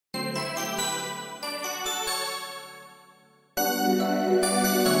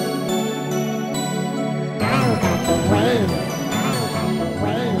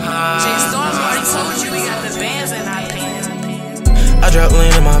drop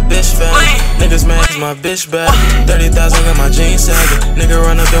lean in my bitch fat. Niggas mad cause my bitch bad. 30,000 got my jeans sagging. Nigga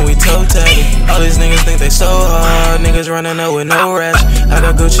run up and we toe tagging. All these niggas think they so hard. Niggas running up with no rash. I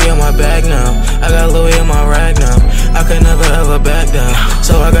got Gucci in my bag now. I got Louis in my rag now. I could never ever back down,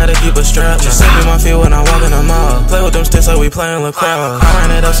 so I gotta keep a strap now. Sipping my feet when I walk in the mall. Play with them sticks like we playing lacrosse. I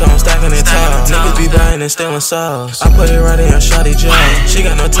ran it up so I'm stacking it tall. Niggas be buying and stealing sauce. I put it right in your shawty jaw. She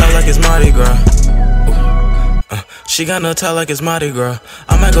got no top like it's Mardi Gras. She got no top like it's Mardi Gras.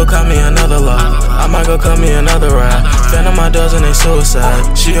 I might go call me another law. I might go cut me another ride. Fan on my doors and they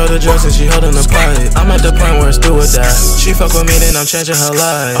suicide. She hold the drugs and she holding the party. I'm at the point where it's do or die. She fuck with me then I'm changing her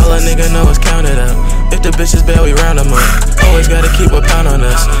life. All a nigga know is count it up. If the bitch is bad we round them up. Always gotta keep a pound on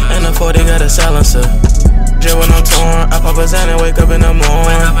us. And the 40 got a silencer. J when I'm torn, I pop a Xan and wake up in the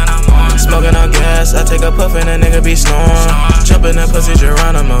morning. Smoking on gas, I take a puff and that nigga be snoring. Jumping that pussy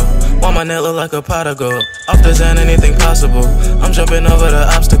Geronimo. Want my neck look like a pot of gold. Off the Xan, anything possible. I'm jumping over the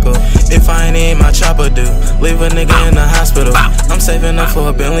obstacle. If I ain't eat my chopper do, leave a nigga in the hospital. I'm saving up for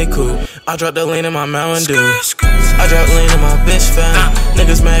a Bentley coupe. I drop the lean in my Mountain Dew. I drop lean in my bitch fat.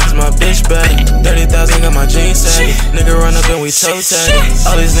 Niggas mad cause my bitch bad. 30,000 got my jeans sagging. Nigga run up and we toe tagging.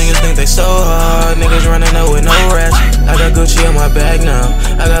 All these niggas think they so hard. Niggas running up with no rash. I got Gucci in my bag now.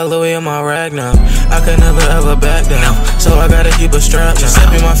 I got Louis in my rag now. I could never ever back down, so I gotta keep a strap now.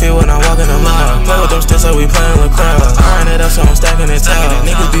 Sipping my feet when I walk in the mall. Play with them sticks like we playing lacrosse. I ran it up so I'm stacking it tall.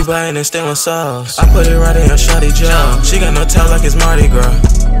 Niggas be buying and stealing sauce. I put it right in your shawty jaw. She got no top like it's Mardi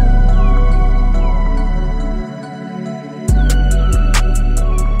Gras.